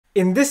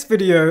In this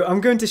video,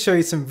 I'm going to show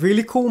you some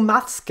really cool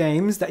maths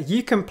games that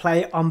you can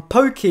play on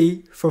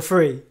Poki for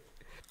free.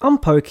 On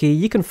Poki,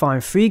 you can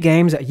find free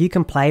games that you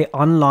can play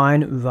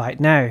online right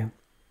now.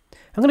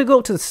 I'm going to go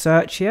up to the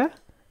search here,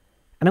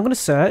 and I'm going to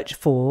search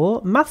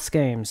for maths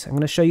games. I'm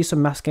going to show you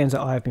some maths games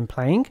that I've been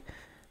playing.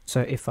 So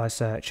if I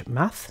search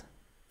math,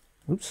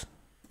 oops,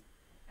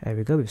 there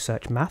we go, we've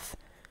searched math.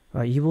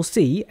 Right, you will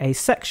see a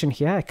section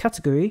here, a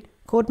category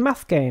called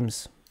math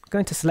games. I'm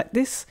going to select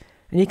this,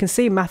 and you can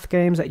see math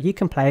games that you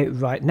can play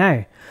right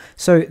now.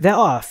 So there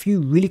are a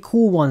few really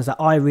cool ones that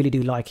I really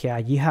do like here.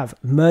 You have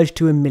Merge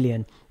to a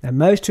Million. Now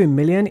Merge to a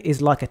Million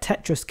is like a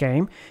Tetris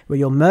game where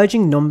you're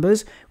merging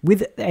numbers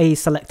with a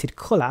selected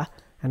colour,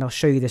 and I'll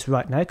show you this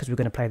right now because we're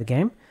going to play the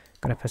game.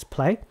 I'm going to press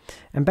play,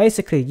 and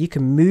basically you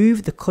can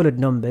move the coloured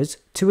numbers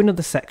to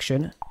another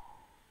section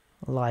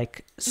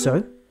like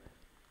so.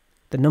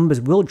 The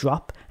numbers will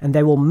drop and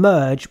they will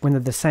merge when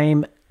they're the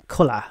same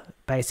colour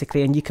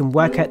basically, and you can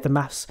work out the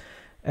maths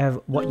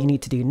of what you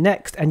need to do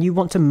next, and you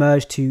want to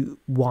merge to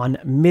 1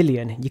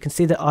 million. You can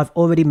see that I've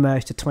already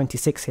merged to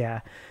 26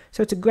 here,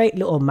 so it's a great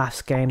little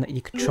maths game that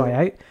you could try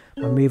out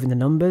by moving the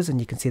numbers,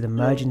 and you can see them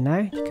merging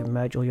now. You can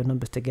merge all your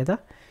numbers together,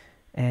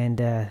 and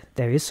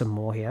there is some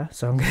more here,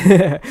 so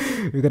we're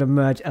going to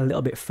merge a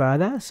little bit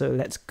further. So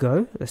let's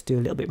go, let's do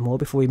a little bit more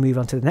before we move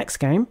on to the next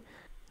game.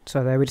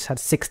 So there we just had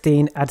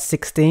 16 add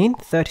 16,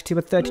 32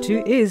 add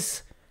 32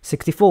 is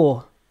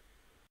 64.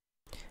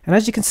 And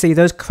as you can see,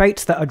 those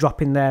crates that are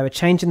dropping there are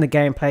changing the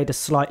gameplay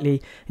just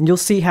slightly, and you'll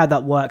see how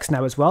that works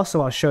now as well.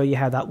 So I'll show you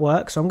how that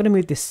works. So I'm going to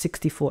move this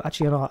 64.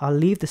 Actually, I'll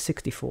leave the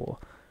 64.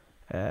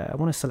 I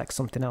want to select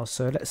something else.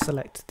 So let's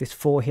select this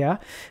 4 here,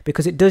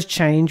 because it does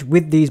change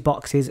with these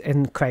boxes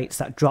and crates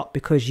that drop,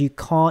 because you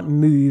can't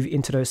move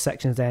into those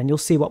sections there, and you'll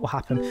see what will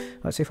happen.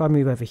 Right, so if I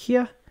move over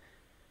here,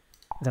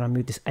 then I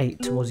move this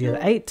 8 towards the other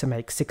 8 to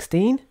make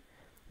 16.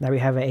 Now we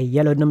have a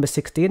yellow number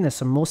 16. There's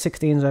some more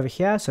 16s over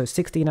here. So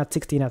 16 add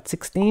 16 add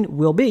 16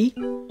 will be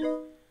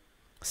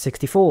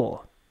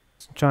 64.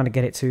 So I'm trying to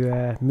get it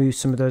to move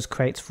some of those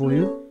crates for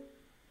you.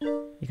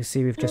 You can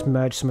see we've just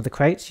merged some of the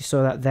crates. You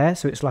saw that there.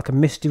 So it's like a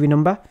mystery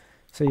number.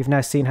 So you've now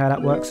seen how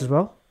that works as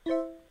well.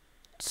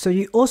 So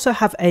you also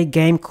have a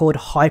game called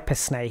Hyper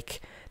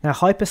Snake. Now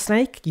Hyper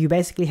Snake, you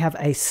basically have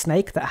a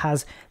snake that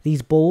has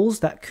these balls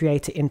that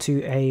create it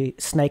into a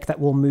snake that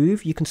will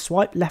move. You can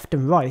swipe left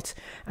and right,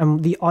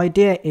 and the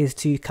idea is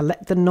to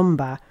collect the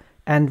number,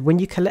 and when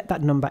you collect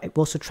that number it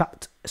will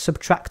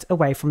subtract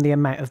away from the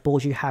amount of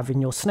balls you have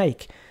in your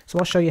snake. So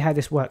I'll show you how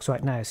this works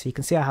right now. So you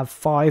can see I have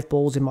 5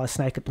 balls in my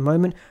snake at the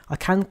moment. I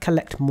can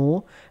collect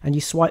more, and you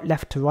swipe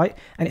left to right,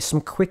 and it's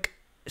some quick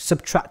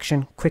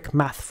subtraction, quick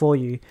math for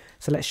you.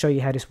 So let's show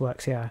you how this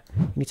works here.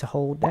 You need to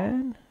hold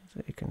down.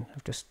 So you can,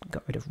 I've just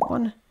got rid of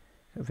 1,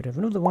 got rid of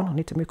another 1. I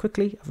need to move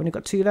quickly. I've only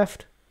got 2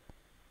 left.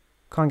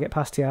 Can't get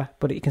past here,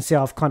 but you can see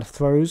I've kind of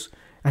froze,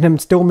 and I'm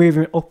still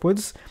moving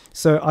upwards.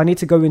 So I need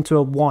to go into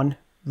a 1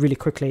 really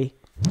quickly.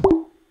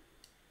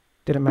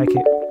 Didn't make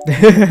it.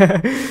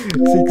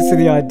 So you can see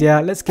the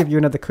idea. Let's give you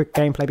another quick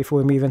gameplay before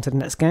we move into the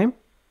next game.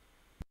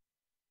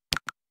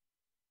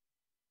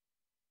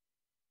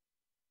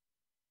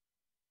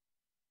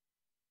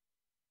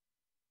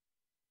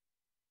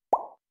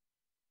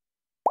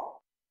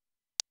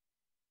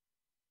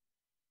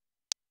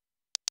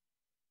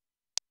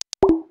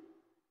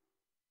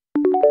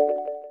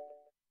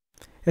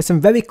 There's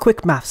some very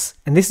quick maths,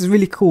 and this is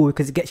really cool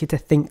because it gets you to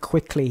think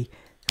quickly.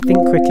 Think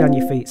quickly on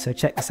your feet, so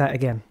check this out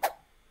again.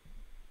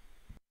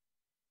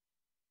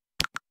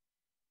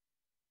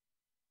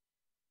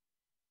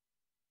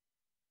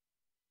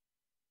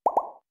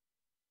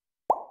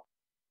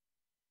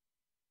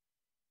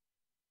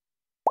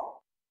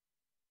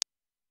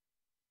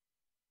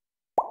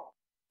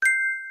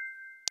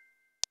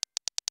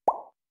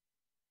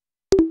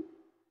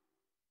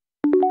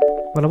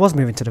 Well, I was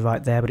moving to the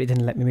right there, but it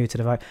didn't let me move to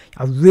the right.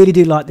 I really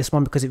do like this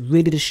one because it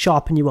really does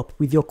sharpen you up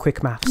with your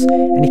quick maths.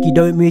 And if you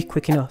don't move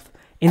quick enough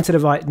into the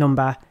right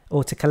number,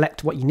 or to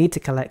collect what you need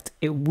to collect,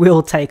 it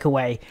will take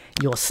away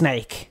your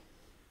snake.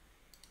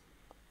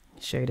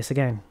 I'll show you this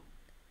again.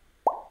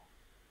 1.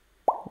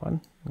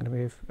 I'm going to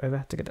move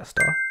over to get that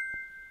star.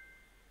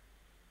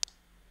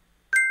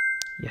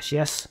 Yes,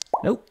 yes.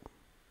 Nope.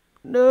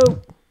 No.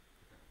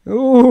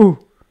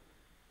 Ooh.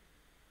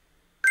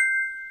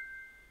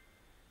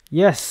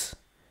 Yes.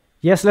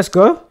 Yes, let's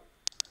go.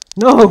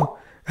 No.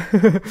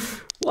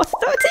 What?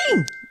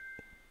 13?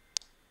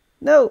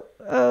 No.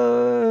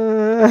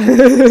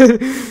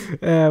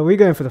 We're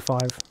going for the 5.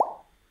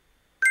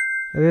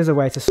 There is a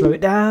way to slow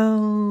it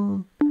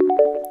down.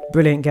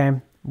 Brilliant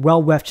game.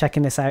 Well worth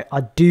checking this out.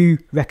 I do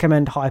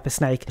recommend Hyper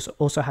Snake. I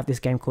also have this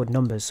game called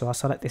Numbers. So I'll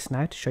select this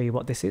now to show you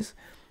what this is.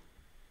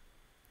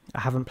 I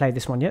haven't played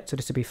this one yet, so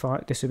this will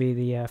be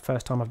the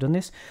first time I've done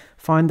this.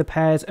 Find the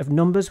pairs of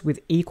numbers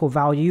with equal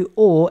value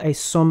or a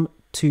sum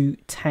to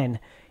 10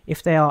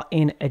 if they are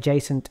in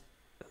adjacent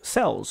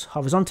cells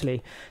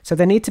horizontally. So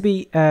they need to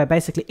be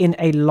basically in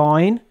a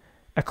line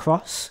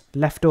across,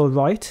 left or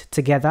right,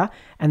 together,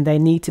 and they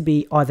need to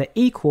be either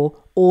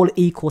equal all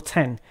equal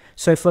 10.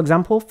 So for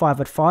example,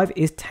 5 add 5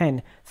 is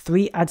 10,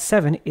 3 add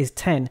 7 is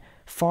 10,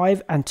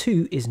 5 and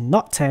 2 is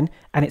not 10,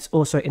 and it's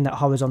also in that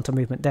horizontal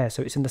movement there,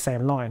 so it's in the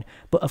same line.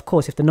 But of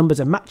course, if the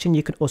numbers are matching,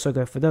 you can also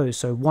go for those.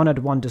 So 1 add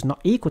 1 does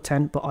not equal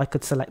 10, but I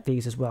could select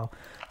these as well.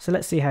 So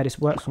let's see how this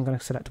works. I'm going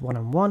to select 1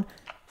 and 1,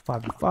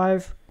 5 and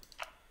 5,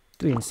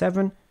 3 and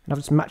 7, and I'll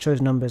just match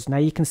those numbers. Now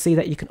you can see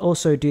that you can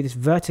also do this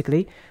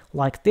vertically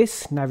like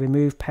this. Now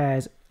remove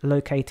pairs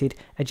located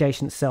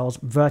adjacent cells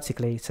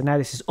vertically. So now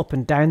this is up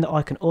and down that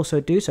I can also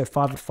do. So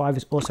 5 and 5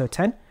 is also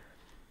 10.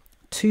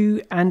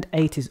 2 and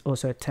 8 is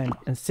also 10,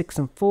 and 6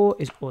 and 4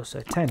 is also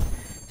 10.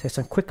 So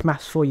some quick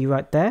maths for you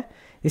right there.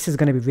 This is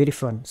going to be really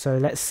fun. So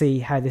let's see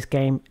how this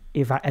game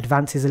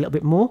advances a little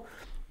bit more.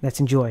 Let's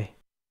enjoy.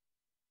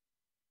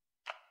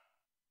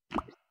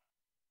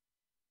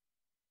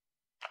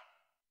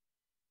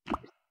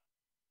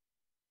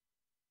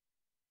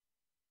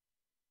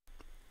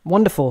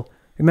 Wonderful.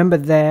 Remember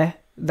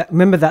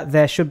that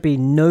there should be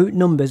no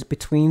numbers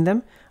between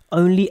them,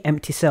 only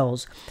empty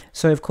cells.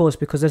 So of course,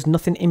 because there's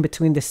nothing in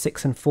between this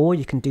 6 and 4,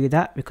 you can do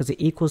that because it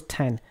equals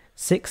 10.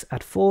 6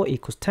 add 4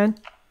 equals 10.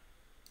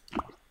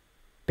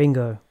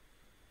 Bingo.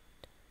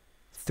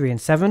 3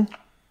 and 7.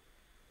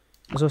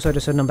 There's also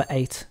just a number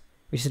 8,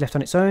 which is left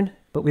on its own,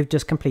 but we've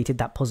just completed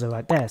that puzzle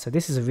right there. So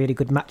this is a really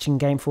good matching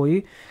game for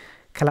you.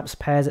 Collapse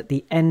pairs at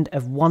the end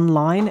of one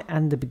line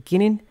and the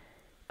beginning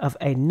of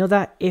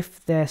another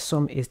if their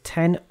sum is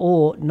 10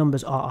 or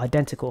numbers are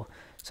identical.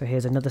 So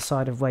here's another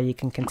side of where you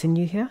can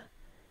continue here.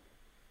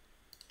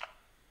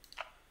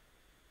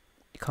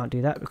 You can't do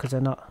that because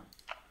they're not.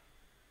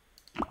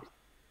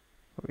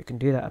 But we can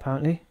do that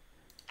apparently.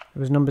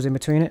 There was numbers in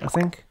between it, I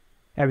think.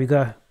 There we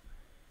go.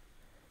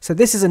 So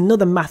this is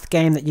another math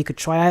game that you could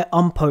try out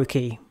on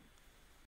Poki.